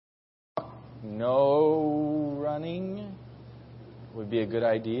No running would be a good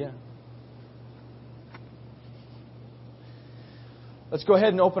idea. Let's go ahead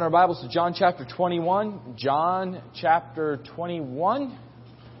and open our Bibles to John chapter 21. John chapter 21.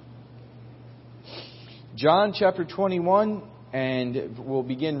 John chapter 21, and we'll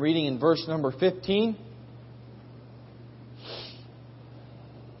begin reading in verse number 15.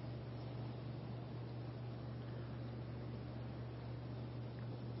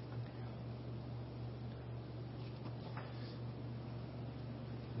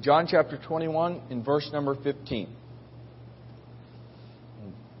 John chapter 21 in verse number 15.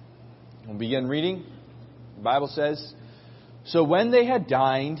 We'll begin reading. The Bible says, "So when they had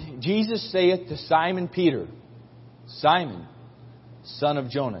dined, Jesus saith to Simon Peter, Simon, son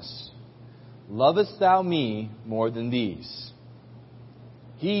of Jonas, lovest thou me more than these?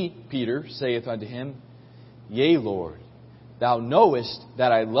 He, Peter, saith unto him, Yea, Lord, thou knowest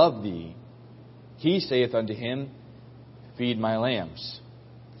that I love thee. He saith unto him, Feed my lambs.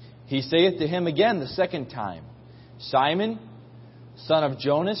 He saith to him again the second time, Simon, son of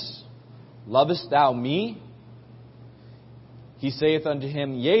Jonas, lovest thou me? He saith unto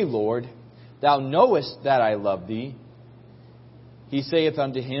him, Yea, Lord, thou knowest that I love thee. He saith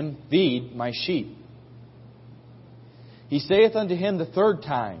unto him, Feed my sheep. He saith unto him the third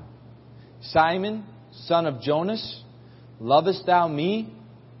time, Simon, son of Jonas, lovest thou me?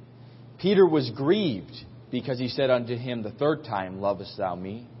 Peter was grieved, because he said unto him the third time, Lovest thou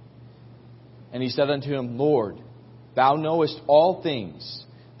me? And he said unto him, Lord, thou knowest all things.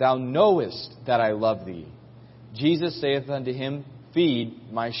 Thou knowest that I love thee. Jesus saith unto him,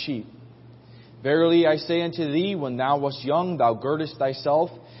 Feed my sheep. Verily I say unto thee, when thou wast young, thou girdest thyself,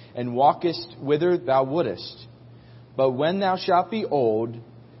 and walkest whither thou wouldest. But when thou shalt be old,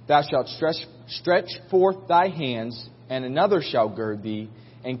 thou shalt stretch forth thy hands, and another shall gird thee,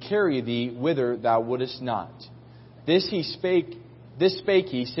 and carry thee whither thou wouldest not. This spake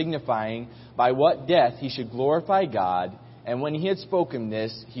he, signifying by what death he should glorify God. And when he had spoken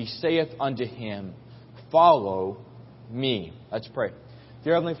this, he saith unto him, Follow me." Let's pray.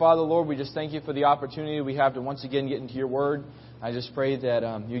 Dear Heavenly Father, Lord, we just thank you for the opportunity we have to once again get into your word. I just pray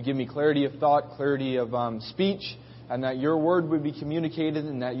that you give me clarity of thought, clarity of speech, and that your word would be communicated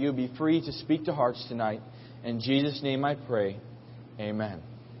and that you would be free to speak to hearts tonight. In Jesus' name I pray. Amen.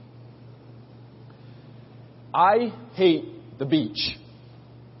 I hate the beach.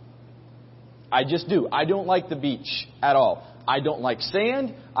 I just do. I don't like the beach at all. I don't like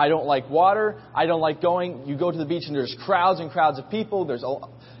sand. I don't like water. I don't like going. You go to the beach and there's crowds and crowds of people. There's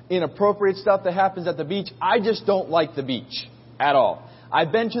inappropriate stuff that happens at the beach. I just don't like the beach at all.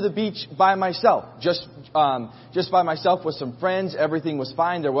 I've been to the beach by myself, just by myself with some friends. Everything was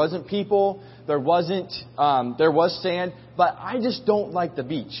fine. There wasn't people. There was sand. But I just don't like the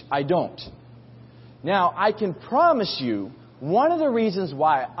beach. I don't. Now, I can promise you, one of the reasons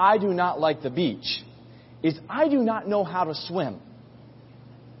why I do not like the beach is I do not know how to swim.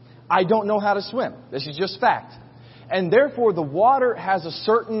 I don't know how to swim. This is just fact. And therefore, the water has a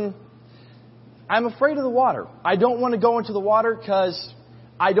certain... I'm afraid of the water. I don't want to go into the water because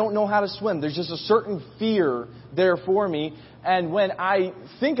I don't know how to swim. There's just a certain fear there for me. And when I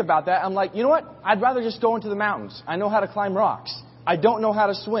think about that, I'm like, you know what? I'd rather just go into the mountains. I know how to climb rocks. I don't know how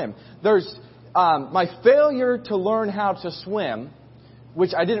to swim. There's... my failure to learn how to swim,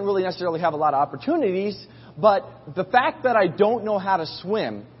 which I didn't really necessarily have a lot of opportunities, but the fact that I don't know how to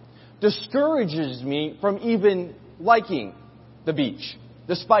swim discourages me from even liking the beach,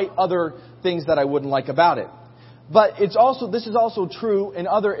 despite other things that I wouldn't like about it. But this is also true in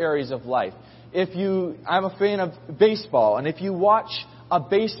other areas of life. I'm a fan of baseball, and if you watch a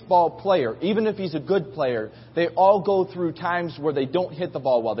baseball player, even if he's a good player, they all go through times where they don't hit the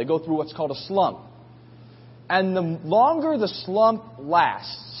ball well. They go through what's called a slump. And the longer the slump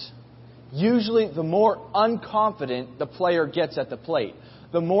lasts, usually the more unconfident the player gets at the plate.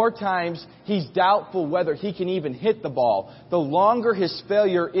 The more times he's doubtful whether he can even hit the ball. The longer his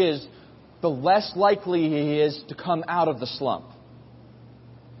failure is, the less likely he is to come out of the slump.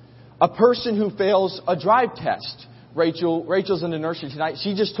 A person who fails a drive test. Rachel's in the nursery tonight.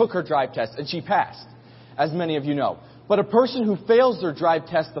 She just took her drive test and she passed, as many of you know. But a person who fails their drive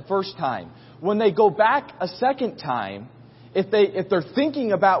test the first time, when they go back a second time, if they're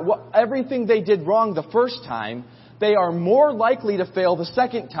thinking about everything they did wrong the first time, they are more likely to fail the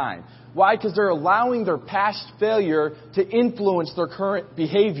second time. Why? Because they're allowing their past failure to influence their current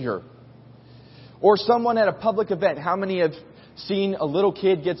behavior. Or someone at a public event. How many have seen a little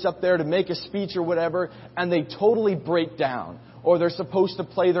kid gets up there to make a speech or whatever, and they totally break down? Or they're supposed to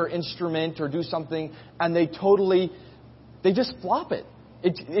play their instrument or do something, and they just flop it.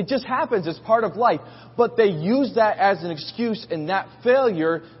 It just happens. It's part of life. But they use that as an excuse, and that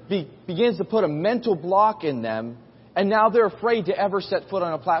failure begins to put a mental block in them. And now they're afraid to ever set foot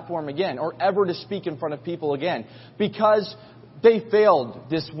on a platform again or ever to speak in front of people again because they failed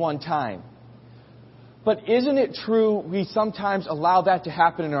this one time. But isn't it true we sometimes allow that to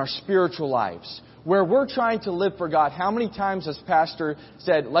happen in our spiritual lives? Where we're trying to live for God, how many times has Pastor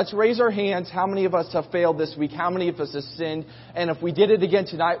said, let's raise our hands, how many of us have failed this week, how many of us have sinned, and if we did it again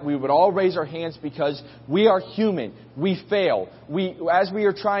tonight, we would all raise our hands because we are human. We fail. As we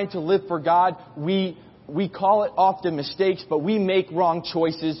are trying to live for God, we call it often mistakes, but we make wrong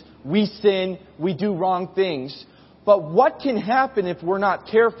choices, we sin, we do wrong things. But what can happen if we're not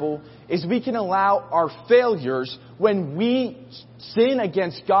careful is we can allow our failures, when we sin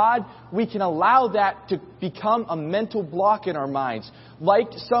against God, we can allow that to become a mental block in our minds. Like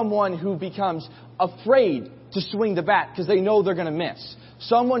someone who becomes afraid to swing the bat because they know they're going to miss.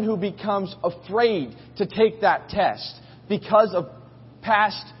 Someone who becomes afraid to take that test because of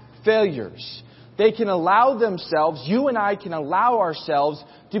past failures. They can allow themselves, you and I can allow ourselves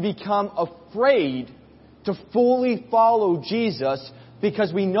to become afraid to fully follow Jesus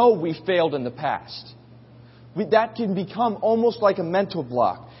because we know we failed in the past. That can become almost like a mental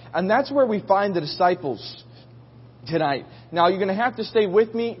block. And that's where we find the disciples tonight. Now, you're going to have to stay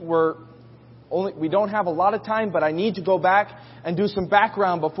with me. We don't have a lot of time, but I need to go back and do some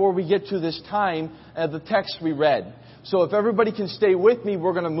background before we get to this time of the text we read. So if everybody can stay with me,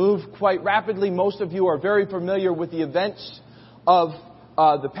 we're going to move quite rapidly. Most of you are very familiar with the events of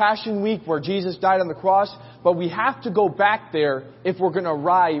the Passion Week where Jesus died on the cross. But we have to go back there if we're going to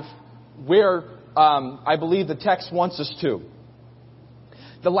arrive where I believe the text wants us to.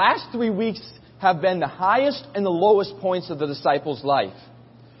 The last 3 weeks have been the highest and the lowest points of the disciples' life.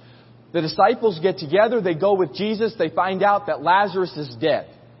 The disciples get together, they go with Jesus, they find out that Lazarus is dead.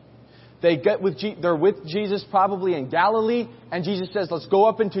 They're with Jesus probably in Galilee, and Jesus says, let's go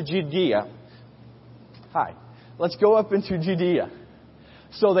up into Judea. Let's go up into Judea.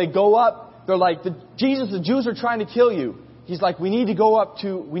 So they go up, they're like, Jesus, the Jews are trying to kill you. He's like, we need to go up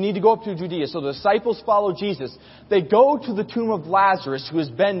to Judea. So the disciples follow Jesus. They go to the tomb of Lazarus, who has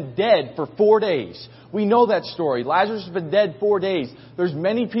been dead for 4 days. We know that story. Lazarus has been dead 4 days. There's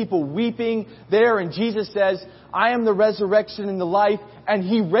many people weeping there, and Jesus says, I am the resurrection and the life, and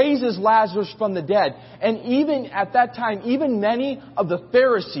He raises Lazarus from the dead. And even at that time, even many of the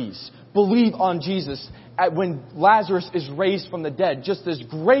Pharisees believe on Jesus when Lazarus is raised from the dead. Just this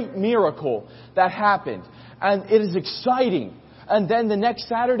great miracle that happened. And it is exciting. And then the next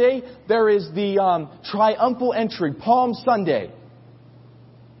Saturday, there is the triumphal entry, Palm Sunday,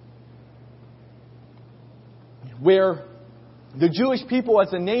 where the Jewish people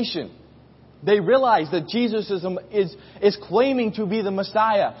as a nation, they realize that Jesus is claiming to be the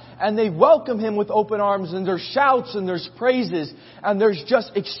Messiah. And they welcome Him with open arms. And there's shouts and there's praises. And there's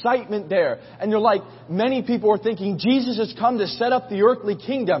just excitement there. And you're like, many people are thinking, Jesus has come to set up the earthly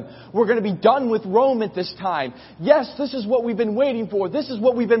kingdom. We're going to be done with Rome at this time. Yes, this is what we've been waiting for. This is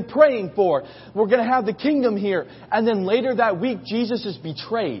what we've been praying for. We're going to have the kingdom here. And then later that week, Jesus is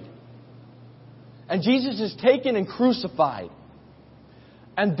betrayed. And Jesus is taken and crucified.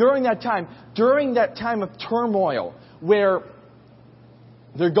 And during that time of turmoil, where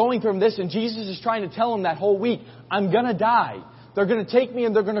they're going through this, and Jesus is trying to tell them that whole week, I'm going to die. They're going to take me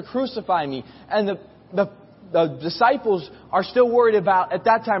and they're going to crucify me. And the disciples are still worried about, at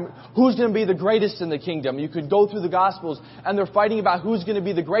that time, who's going to be the greatest in the kingdom. You could go through the Gospels, and they're fighting about who's going to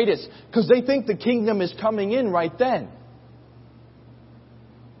be the greatest, because they think the kingdom is coming in right then.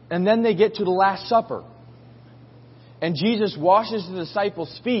 And then they get to the Last Supper. And Jesus washes the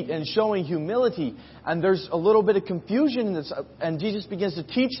disciples' feet and showing humility. And there's a little bit of confusion in this. And Jesus begins to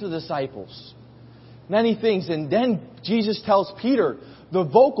teach the disciples many things. And then Jesus tells Peter, the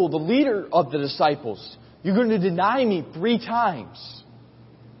leader of the disciples, you're going to deny me 3 times.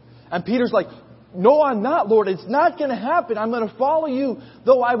 And Peter's like, no, I'm not, Lord. It's not going to happen. I'm going to follow you.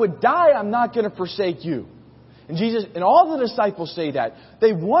 Though I would die, I'm not going to forsake you. And Jesus, and all the disciples say that.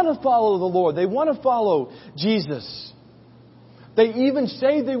 They want to follow the Lord. They want to follow Jesus. They even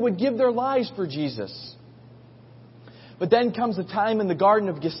say they would give their lives for Jesus. But then comes a time in the Garden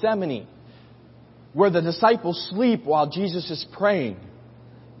of Gethsemane where the disciples sleep while Jesus is praying.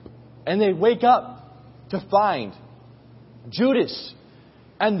 And they wake up to find Judas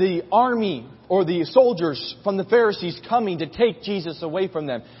and the army or the soldiers from the Pharisees coming to take Jesus away from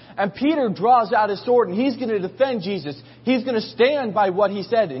them. And Peter draws out his sword and he's going to defend Jesus. He's going to stand by what he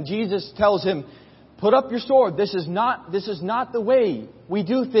said. And Jesus tells him, put up your sword. This is not the way we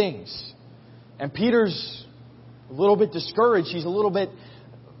do things. And Peter's a little bit discouraged. He's a little bit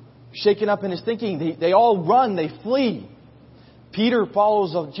shaken up in his thinking. They all run, they flee. Peter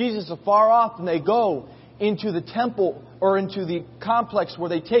follows Jesus afar off, and they go into the temple or into the complex where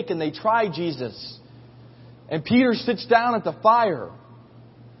they take and they try Jesus. And Peter sits down at the fire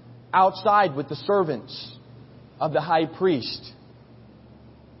outside with the servants of the high priest.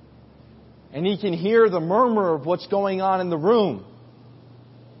 And he can hear the murmur of what's going on in the room.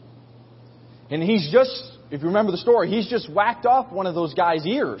 And he's just, if you remember the story, he's just whacked off one of those guys'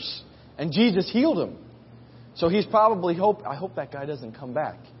 ears. And Jesus healed him. So he's probably I hope that guy doesn't come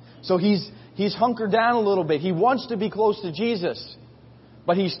back. So he's hunkered down a little bit. He wants to be close to Jesus.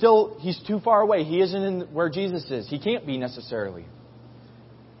 But he's too far away. He isn't in where Jesus is. He can't be necessarily.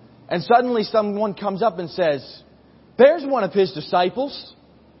 And suddenly someone comes up and says, "There's one of his disciples."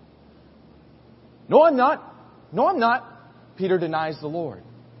 "No, I'm not. No, I'm not." Peter denies the Lord.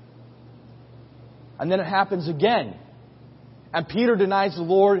 And then it happens again. And Peter denies the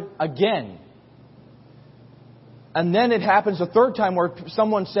Lord again. And then it happens a third time where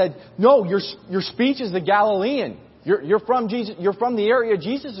someone said, "No, your speech is the Galilean. You're from Jesus. You're from the area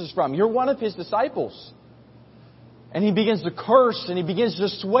Jesus is from. You're one of his disciples." And he begins to curse and he begins to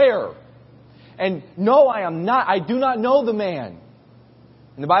swear. And "No, I am not. I do not know the man."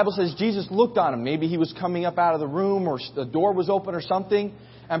 And the Bible says Jesus looked on him. Maybe he was coming up out of the room or the door was open or something.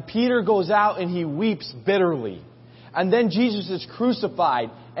 And Peter goes out and he weeps bitterly. And then Jesus is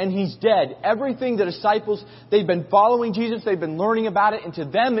crucified and he's dead. Everything the disciples, they've been following Jesus, they've been learning about it, and to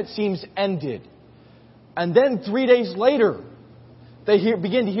them it seems ended. And then 3 days later, they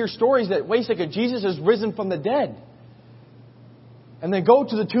begin to hear stories that, wait a second, Jesus has risen from the dead. And they go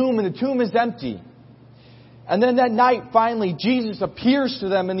to the tomb and the tomb is empty. And then that night, finally, Jesus appears to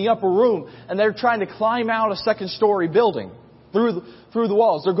them in the upper room and they're trying to climb out a second-story building. Through the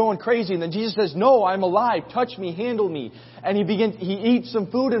walls. They're going crazy. And then Jesus says, "No, I'm alive. Touch me, handle me." And he eats some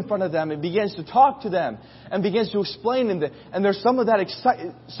food in front of them and begins to talk to them and begins to explain them. And there's some of that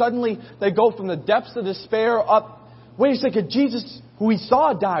suddenly they go from the depths of despair up. Wait a second, Jesus, who we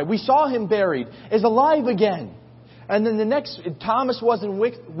saw die, we saw him buried, is alive again. And then Thomas wasn't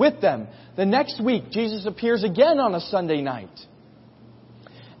with them. The next week, Jesus appears again on a Sunday night.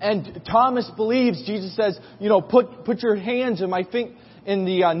 And Thomas believes. Jesus says, put your hands in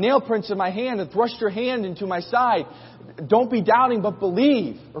the nail prints in my hand and thrust your hand into my side. Don't be doubting, but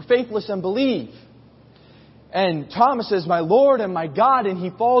believe, or faithless and believe. And Thomas says, "My Lord and my God," and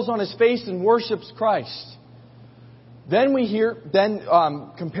he falls on his face and worships Christ. Then we hear,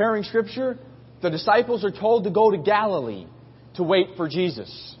 comparing Scripture, the disciples are told to go to Galilee to wait for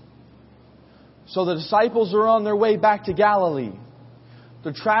Jesus. So the disciples are on their way back to Galilee.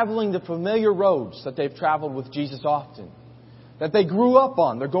 They're traveling the familiar roads that they've traveled with Jesus often, that they grew up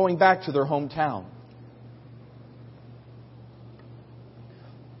on. They're going back to their hometown.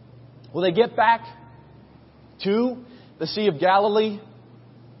 Will they get back to the Sea of Galilee?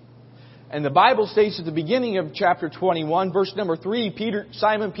 And the Bible states at the beginning of chapter 21, verse number 3,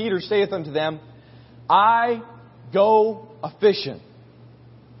 Simon Peter saith unto them, "I go a-fishing."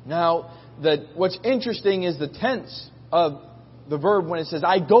 Now, what's interesting is the tense of the verb when it says,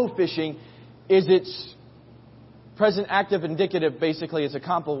 "I go fishing," is its present active indicative. Basically, it's a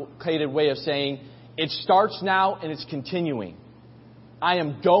complicated way of saying it starts now and it's continuing. I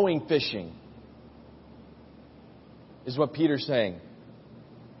am going fishing, is what Peter's saying.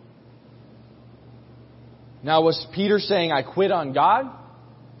 Now, was Peter saying, "I quit on God"?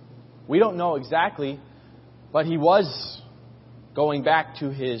 We don't know exactly, but he was going back to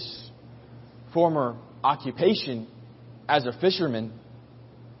his former occupation as a fisherman.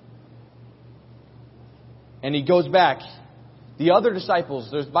 And he goes back. The other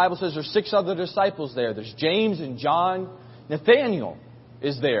disciples, the Bible says there's 6 other disciples there. There's James and John. Nathaniel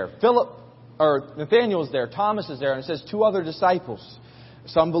is there. Nathaniel is there. Thomas is there. And it says 2 other disciples.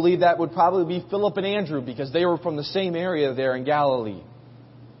 Some believe that would probably be Philip and Andrew because they were from the same area there in Galilee.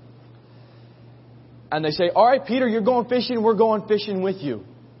 And they say, "All right, Peter, you're going fishing. We're going fishing with you."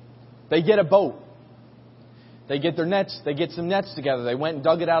 They get a boat. They get their nets. They get some nets together. They went and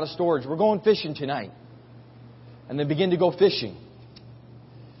dug it out of storage. "We're going fishing tonight." And they begin to go fishing.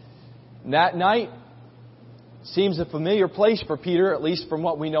 And that night seems a familiar place for Peter, at least from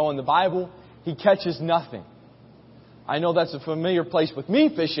what we know in the Bible. He catches nothing. I know that's a familiar place with me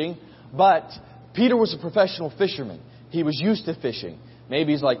fishing, but Peter was a professional fisherman. He was used to fishing.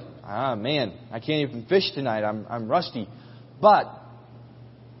 Maybe he's like, "Man, I can't even fish tonight. I'm rusty." But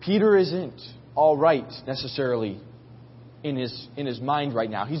Peter isn't all right necessarily in his mind right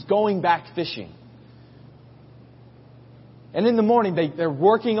now. He's going back fishing. And in the morning, they're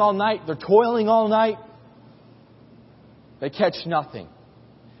working all night. They're toiling all night. They catch nothing.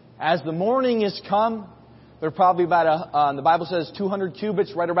 As the morning is come, they're probably about, the Bible says 200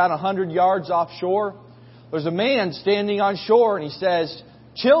 cubits, right around 100 yards offshore. There's a man standing on shore and he says,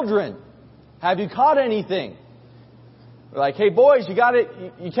 "Children, have you caught anything?" They're like, "Hey boys, you got it?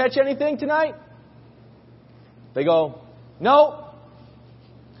 You catch anything tonight?" They go, "No,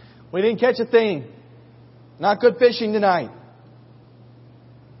 we didn't catch a thing. Not good fishing tonight."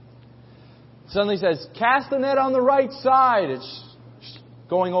 Suddenly he says, "Cast the net on the right side." It's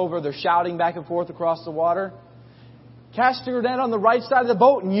going over, they're shouting back and forth across the water. "Cast your net on the right side of the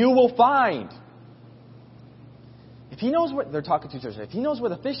boat and you will find." If he knows what, they're talking to each other, if he knows where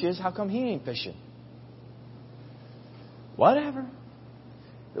the fish is, how come he ain't fishing? Whatever.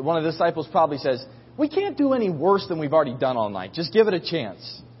 One of the disciples probably says, "We can't do any worse than we've already done all night. Just give it a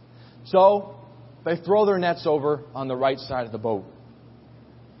chance." So they throw their nets over on the right side of the boat.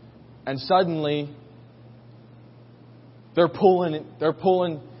 And suddenly, they're pulling,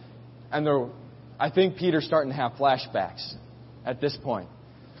 and I think Peter's starting to have flashbacks at this point.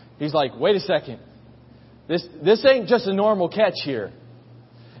 He's like, "Wait a second. This ain't just a normal catch here."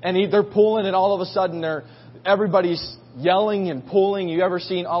 And they're pulling, and all of a sudden everybody's yelling and pulling. You ever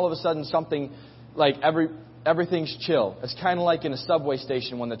seen all of a sudden something like everything's chill? It's kind of like in a subway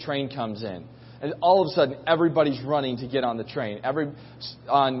station when the train comes in. And all of a sudden, everybody's running to get on the train.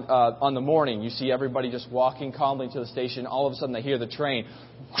 On the morning, you see everybody just walking calmly to the station. All of a sudden, they hear the train.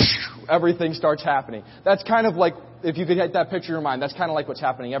 Everything starts happening. That's kind of like, if you could get that picture in your mind, that's kind of like what's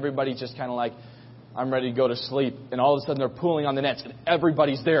happening. Everybody's just kind of like, "I'm ready to go to sleep." And all of a sudden, they're pulling on the nets. And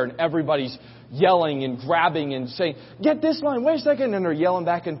everybody's there. And everybody's yelling and grabbing and saying, "Get this line, wait a second." And they're yelling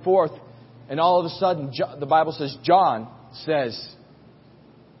back and forth. And all of a sudden, the Bible says, John says,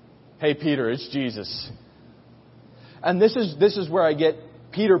 "Hey, Peter, it's Jesus." And this is where I get,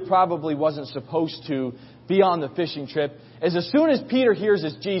 Peter probably wasn't supposed to be on the fishing trip. As soon as Peter hears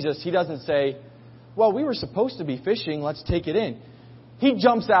it's Jesus, he doesn't say, "Well, we were supposed to be fishing, let's take it in." He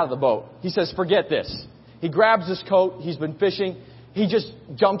jumps out of the boat. He says, "Forget this." He grabs his coat, he's been fishing, he just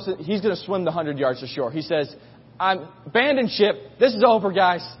jumps, he's going to swim the 100 yards to shore. He says, "I'm abandon ship, this is over,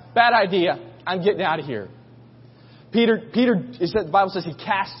 guys, bad idea, I'm getting out of here." Peter, the Bible says he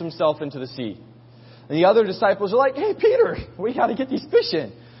cast himself into the sea. And the other disciples are like, "Hey, Peter, we got to get these fish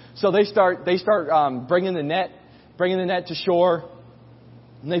in." So they start bringing the net to shore.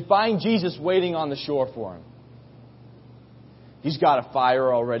 And they find Jesus waiting on the shore for him. He's got a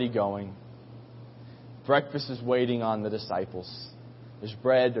fire already going. Breakfast is waiting on the disciples. There's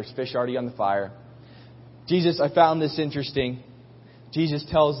bread, there's fish already on the fire. I found this interesting. Jesus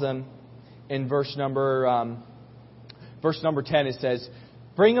tells them in verse number 10, it says,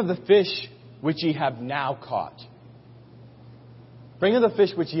 "Bring of the fish which ye have now caught." Bring of the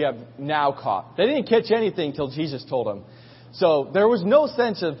fish which ye have now caught. They didn't catch anything till Jesus told them. So there was no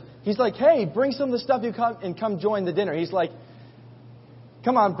sense of, he's like, "Hey, bring some of the stuff you come join the dinner." He's like,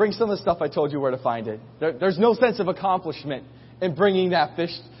 "Come on, bring some of the stuff I told you where to find it." There's no sense of accomplishment in bringing that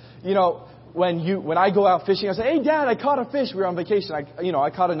fish. You know, when I go out fishing, I say, "Hey, Dad, I caught a fish." We were on vacation. I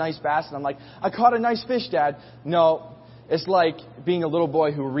caught a nice bass, and I'm like, "I caught a nice fish, Dad." No. It's like being a little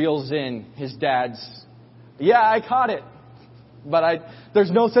boy who reels in his dad's, "Yeah, I caught it." But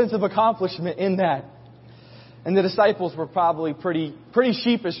there's no sense of accomplishment in that. And the disciples were probably pretty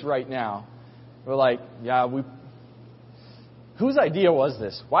sheepish right now. They're like, "Yeah, whose idea was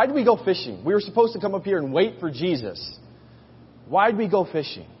this? Why did we go fishing? We were supposed to come up here and wait for Jesus. Why did we go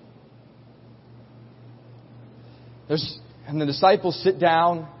fishing?" And the disciples sit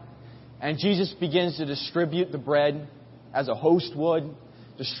down, and Jesus begins to distribute the bread as a host would,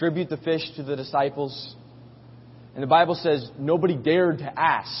 distribute the fish to the disciples. And the Bible says nobody dared to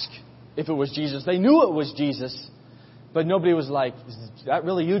ask if it was Jesus. They knew it was Jesus, but nobody was like, "Is that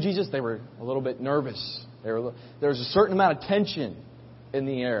really you, Jesus?" They were a little bit nervous. There was a certain amount of tension in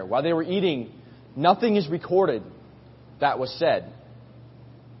the air. While they were eating, nothing is recorded that was said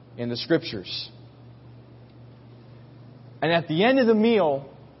in the Scriptures. And at the end of the meal,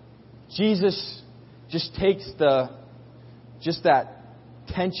 Jesus just takes that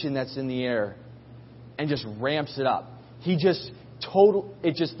tension that's in the air and just ramps it up.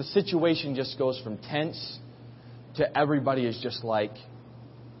 The situation just goes from tense to everybody is just like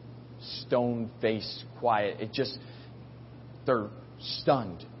stone-faced quiet. They're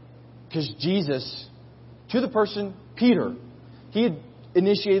stunned. Because Jesus, to the person, Peter, he had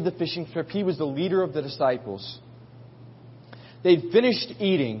initiated the fishing trip. He was the leader of the disciples. They'd finished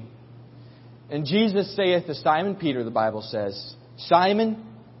eating. And Jesus saith to Simon Peter, the Bible says, "Simon,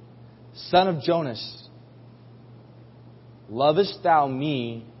 son of Jonas, lovest thou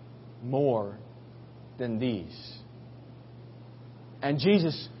me more than these?" And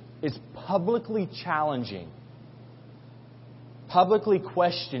Jesus is publicly challenging, publicly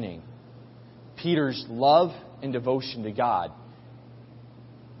questioning Peter's love and devotion to God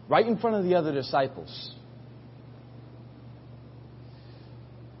right in front of the other disciples.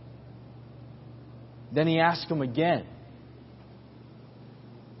 Then he asks him again.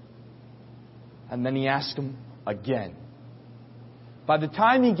 And then he asks him again. By the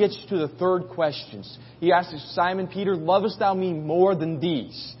time he gets to the third question, he asks Simon Peter, lovest thou me more than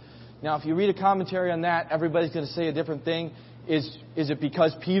these? Now, if you read a commentary on that, everybody's going to say a different thing. Is it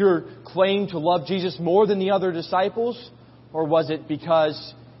because Peter claimed to love Jesus more than the other disciples? Or was it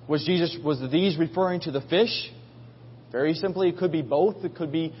because, was these referring to the fish? Very simply, it could be both. It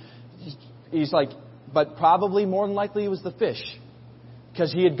could be, he's like, but probably more than likely it was the fish.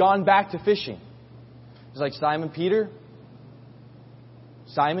 Because he had gone back to fishing. He's like, Simon Peter,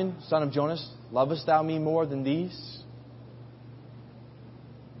 Simon, son of Jonas, lovest thou me more than these?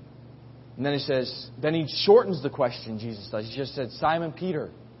 And then he says, then he shortens the question, Jesus does. He just said, Simon Peter,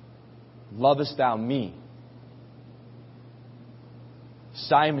 lovest thou me?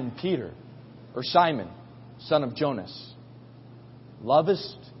 Simon Peter, or Simon, son of Jonas,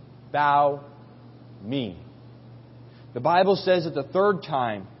 lovest thou me? The Bible says that the third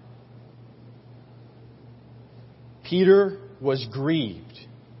time, Peter was grieved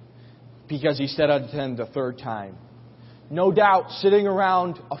because he said unto him the third time. No doubt sitting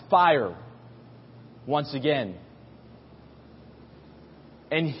around a fire once again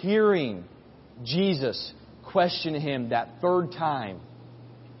and hearing Jesus question him that third time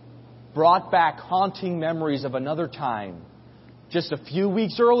brought back haunting memories of another time just a few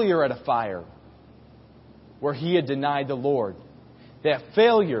weeks earlier at a fire where he had denied the Lord. That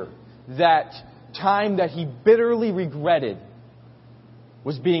failure, that time that he bitterly regretted,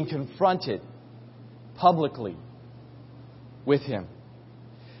 was being confronted publicly with him.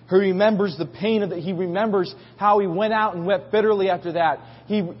 He remembers the pain of it. He remembers how he went out and wept bitterly after that.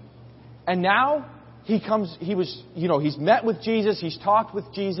 And now he's met with Jesus. He's talked with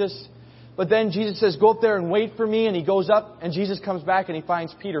Jesus. But then Jesus says, go up there and wait for me. And he goes up and Jesus comes back and he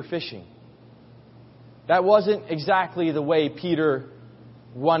finds Peter fishing. That wasn't exactly the way Peter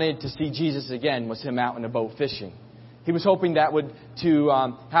wanted to see Jesus again, was him out in a boat fishing. He was hoping that would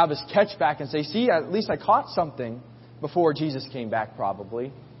have his catch back and say, see, at least I caught something before Jesus came back,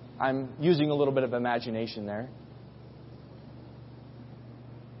 probably. I'm using a little bit of imagination there.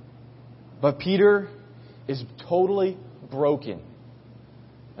 But Peter is totally broken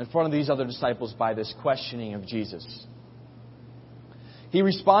in front of these other disciples by this questioning of Jesus. He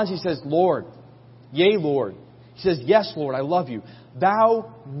responds, he says, Lord, yea, Lord. He says, yes, Lord, I love you.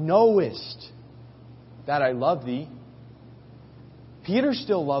 Thou knowest that I love thee. Peter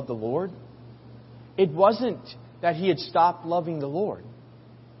still loved the Lord. It wasn't that he had stopped loving the Lord.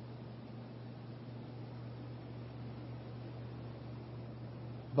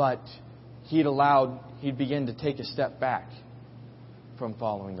 But he'd begin to take a step back from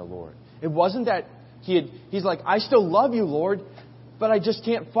following the Lord. It wasn't that he's like, I still love you, Lord, but I just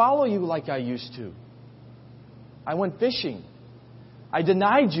can't follow you like I used to. I went fishing. I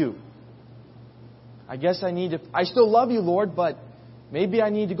denied you. I guess I still love you, Lord, but maybe I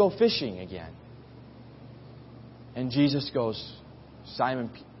need to go fishing again. And Jesus goes, Simon,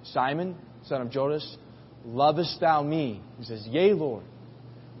 son of Jonas, lovest thou me? He says, yea, Lord.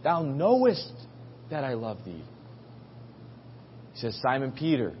 Thou knowest that I love thee. He says, Simon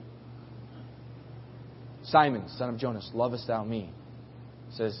Peter, Simon, son of Jonas, lovest thou me?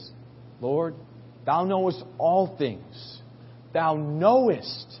 He says, Lord, thou knowest all things. Thou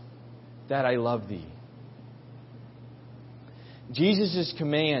knowest that I love thee. Jesus'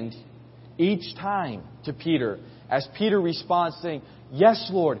 command each time to Peter, as Peter responds saying, yes,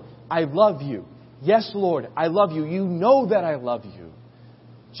 Lord, I love you. Yes, Lord, I love you. You know that I love you.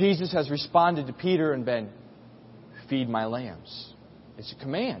 Jesus has responded to Peter and been, feed my lambs. It's a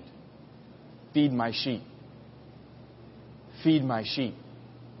command. Feed my sheep. Feed my sheep.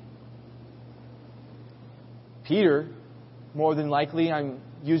 Peter, more than likely, I'm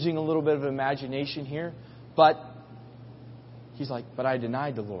using a little bit of imagination here, but he's like, but I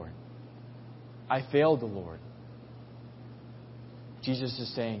denied the Lord. I failed the Lord. Jesus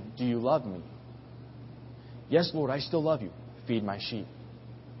is saying, do you love me? Yes, Lord, I still love you. Feed my sheep.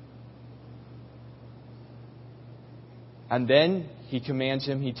 And then he commands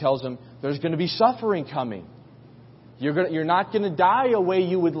him, he tells him, there's going to be suffering coming. You're not going to die a way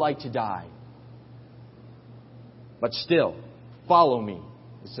you would like to die. But still, follow me.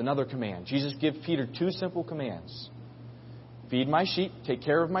 It's another command. Jesus gives Peter two simple commands. Feed my sheep, take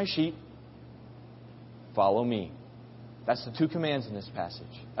care of my sheep, follow me. That's the two commands in this passage.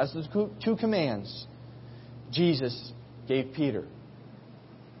 That's the two commands Jesus gave Peter.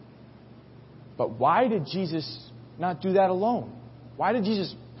 But why did Jesus not do that alone? Why did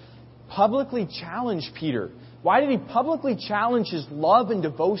Jesus publicly challenge Peter? Why did He publicly challenge his love and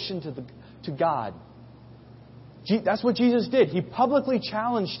devotion to God? That's what Jesus did. He publicly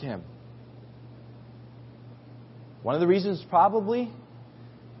challenged him. One of the reasons probably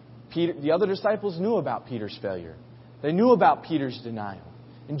the other disciples knew about Peter's failure. They knew about Peter's denial.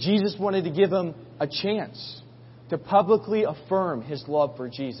 And Jesus wanted to give him a chance to publicly affirm His love for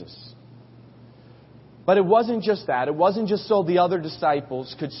Jesus. But it wasn't just that. It wasn't just so the other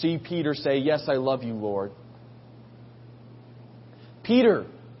disciples could see Peter say, "Yes, I love you, Lord." Peter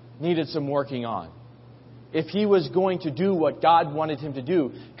needed some working on if he was going to do what God wanted him to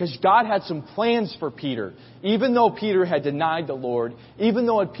do. Because God had some plans for Peter. Even though Peter had denied the Lord, even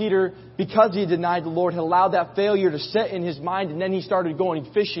though Peter, because he denied the Lord, had allowed that failure to set in his mind, and then he started going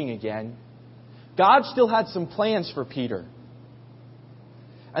fishing again, God still had some plans for Peter.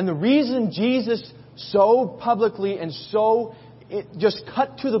 And the reason Jesus so publicly and so just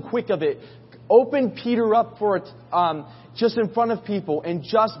cut to the quick of it, opened Peter up for it just in front of people and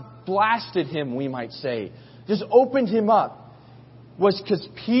just blasted him, we might say, just opened him up, was because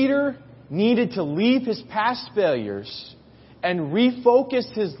Peter needed to leave his past failures and refocus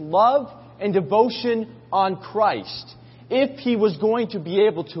his love and devotion on Christ if he was going to be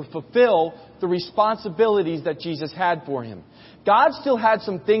able to fulfill the responsibilities that Jesus had for him. God still had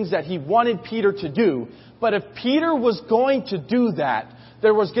some things that He wanted Peter to do, but if Peter was going to do that,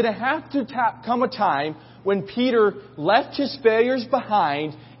 there was going to have to come a time when Peter left his failures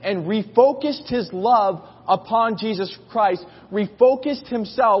behind and refocused his love upon Jesus Christ, refocused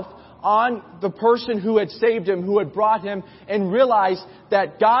himself on the person who had saved him, who had brought him, and realized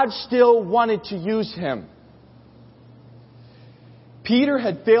that God still wanted to use him. Peter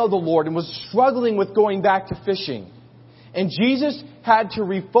had failed the Lord and was struggling with going back to fishing. And Jesus had to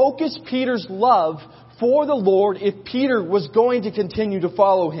refocus Peter's love for the Lord if Peter was going to continue to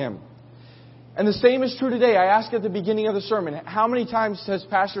follow Him. And the same is true today. I asked at the beginning of the sermon, how many times has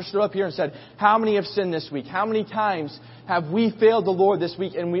Pastor stood up here and said, how many have sinned this week? How many times have we failed the Lord this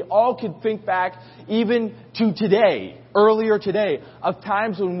week? And we all could think back even to today, earlier today, of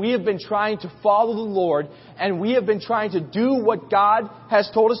times when we have been trying to follow the Lord and we have been trying to do what God has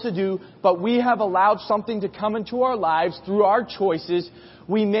told us to do, but we have allowed something to come into our lives through our choices.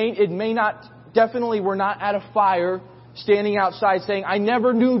 Definitely we're not at a fire standing outside saying, "I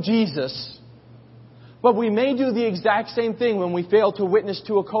never knew Jesus." But we may do the exact same thing when we fail to witness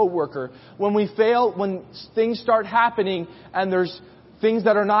to a coworker. When things start happening and there's things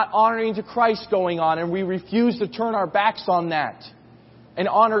that are not honoring to Christ going on, and we refuse to turn our backs on that.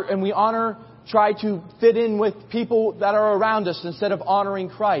 We try to fit in with people that are around us instead of honoring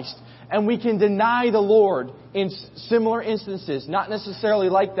Christ. And we can deny the Lord in similar instances. Not necessarily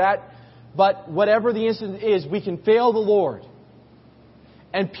like that, but whatever the instance is, we can fail the Lord.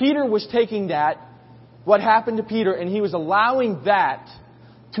 And Peter was taking that, what happened to Peter, and he was allowing that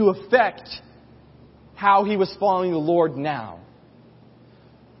to affect how he was following the Lord now.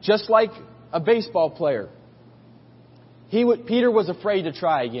 Just like a baseball player. Peter was afraid to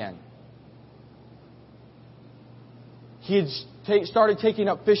try again. He had started taking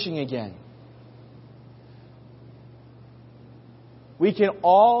up fishing again. We can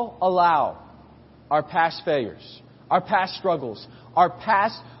all allow our past failures, our past struggles, our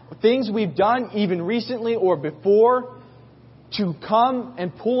past things we've done even recently or before to come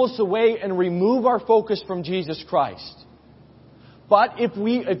and pull us away and remove our focus from Jesus Christ. But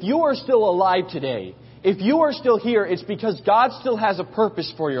if you are still alive today, if you are still here, it's because God still has a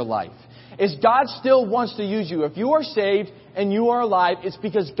purpose for your life. It's God still wants to use you. If you are saved and you are alive, it's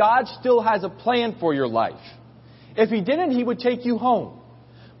because God still has a plan for your life. If He didn't, He would take you home.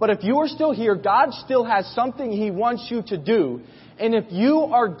 But if you are still here, God still has something He wants you to do. And if you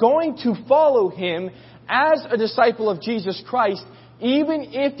are going to follow Him as a disciple of Jesus Christ, even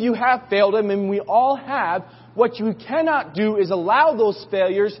if you have failed Him, and we all have, what you cannot do is allow those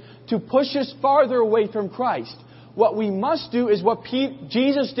failures to push us farther away from Christ. What we must do is what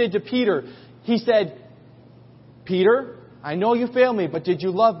Jesus did to Peter. He said, "Peter, I know you failed me, but do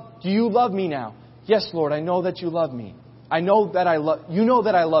you love me now?" "Yes, Lord, I know that you love me. You know that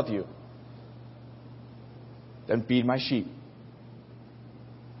I love you." "Then feed my sheep."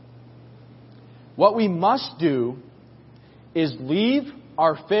 What we must do is leave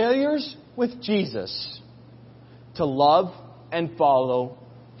our failures with Jesus to love and follow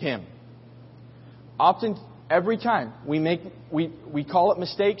Him. Often, every time we call it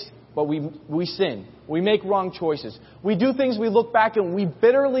mistakes, but we sin. We make wrong choices. We do things we look back and we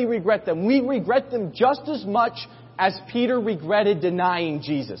bitterly regret them. We regret them just as much as Peter regretted denying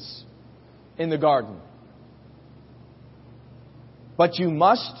Jesus in the garden. But you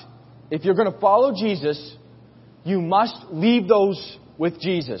must, if you're going to follow Jesus, you must leave those with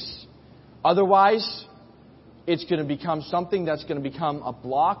Jesus. Otherwise, it's going to become something that's going to become a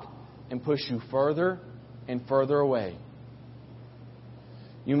block and push you further and further away.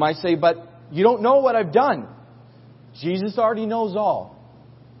 You might say, but you don't know what I've done. Jesus already knows all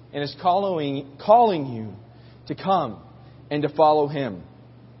and is calling you to come and to follow Him.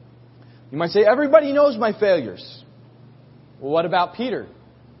 You might say, everybody knows my failures. Well, what about Peter?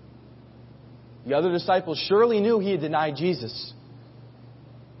 The other disciples surely knew he had denied Jesus.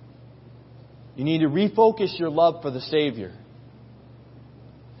 You need to refocus your love for the Savior.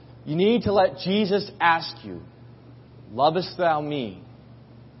 You need to let Jesus ask you, lovest thou me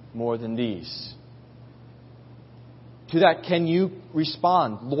more than these? To that, can you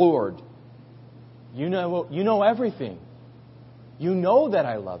respond, Lord, you know everything. You know that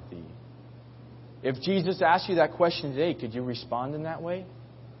I love Thee. If Jesus asked you that question today, could you respond in that way?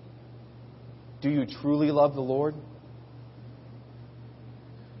 Do you truly love the Lord?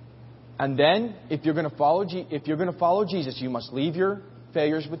 And then, if you're going to follow Jesus, you must leave your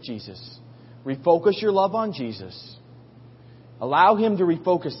failures with Jesus. Refocus your love on Jesus. Allow Him to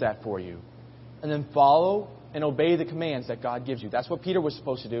refocus that for you. And then follow and obey the commands that God gives you. That's what Peter was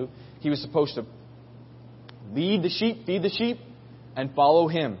supposed to do. He was supposed to lead the sheep, feed the sheep, and follow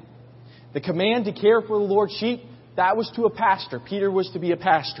Him. The command to care for the Lord's sheep, that was to a pastor. Peter was to be a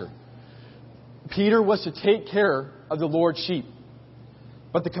pastor. Peter was to take care of the Lord's sheep.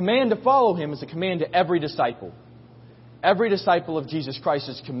 But the command to follow Him is a command to every disciple. Every disciple of Jesus Christ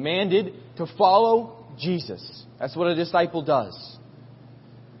is commanded to follow Jesus. That's what a disciple does.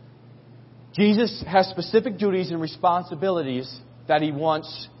 Jesus has specific duties and responsibilities that He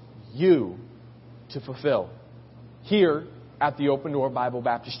wants you to fulfill. Here at the Open Door Bible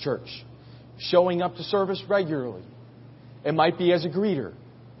Baptist Church. Showing up to service regularly. It might be as a greeter,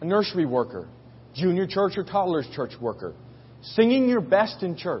 a nursery worker, junior church or toddler's church worker. Singing your best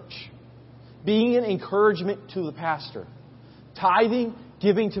in church. Being an encouragement to the pastor. Tithing,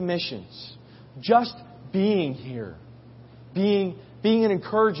 giving to missions. Just being here. Being an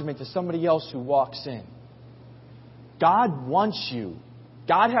encouragement to somebody else who walks in. God wants you.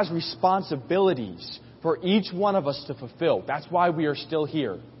 God has responsibilities for each one of us to fulfill. That's why we are still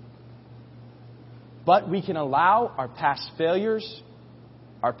here. But we can allow our past failures,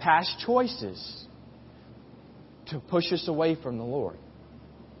 our past choices, to push us away from the Lord.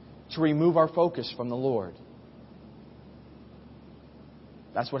 To remove our focus from the Lord.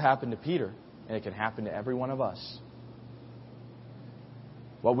 That's what happened to Peter, and it can happen to every one of us.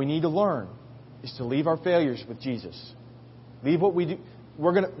 What we need to learn is to leave our failures with Jesus. Leave what we do.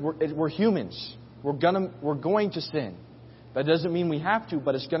 We're humans. We're going to sin. That doesn't mean we have to,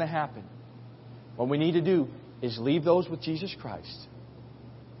 but it's going to happen. What we need to do is leave those with Jesus Christ.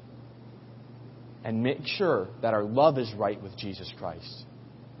 And make sure that our love is right with Jesus Christ.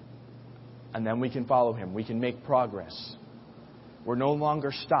 And then we can follow Him. We can make progress. We're no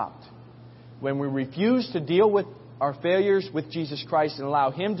longer stopped. When we refuse to deal with our failures with Jesus Christ and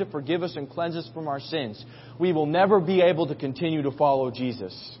allow Him to forgive us and cleanse us from our sins, we will never be able to continue to follow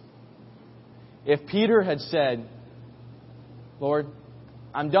Jesus. If Peter had said, Lord,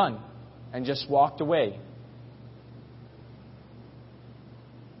 I'm done, and just walked away,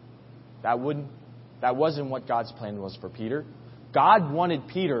 that wasn't what God's plan was for Peter. God wanted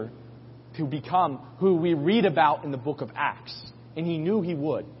Peter to become who we read about in the book of Acts. And He knew he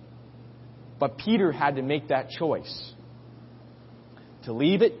would. But Peter had to make that choice. To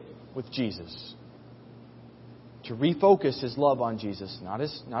leave it with Jesus. To refocus his love on Jesus. Not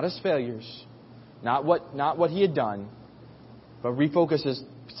his failures. Not what he had done. But refocus his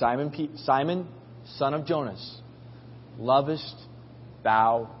Simon, son of Jonas. Lovest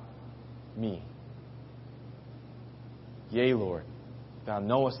thou me? Yea, Lord, thou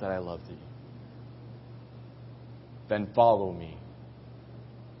knowest that I love thee. Then follow me.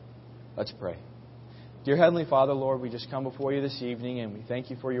 Let's pray. Dear Heavenly Father, Lord, we just come before you this evening and we thank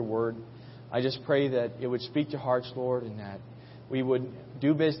you for your word. I just pray that it would speak to hearts, Lord, and that we would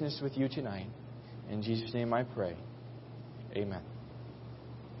do business with you tonight. In Jesus' name I pray. Amen.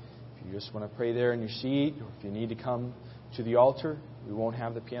 If you just want to pray there in your seat, or if you need to come to the altar, we won't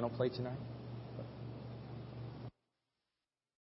have the piano play tonight.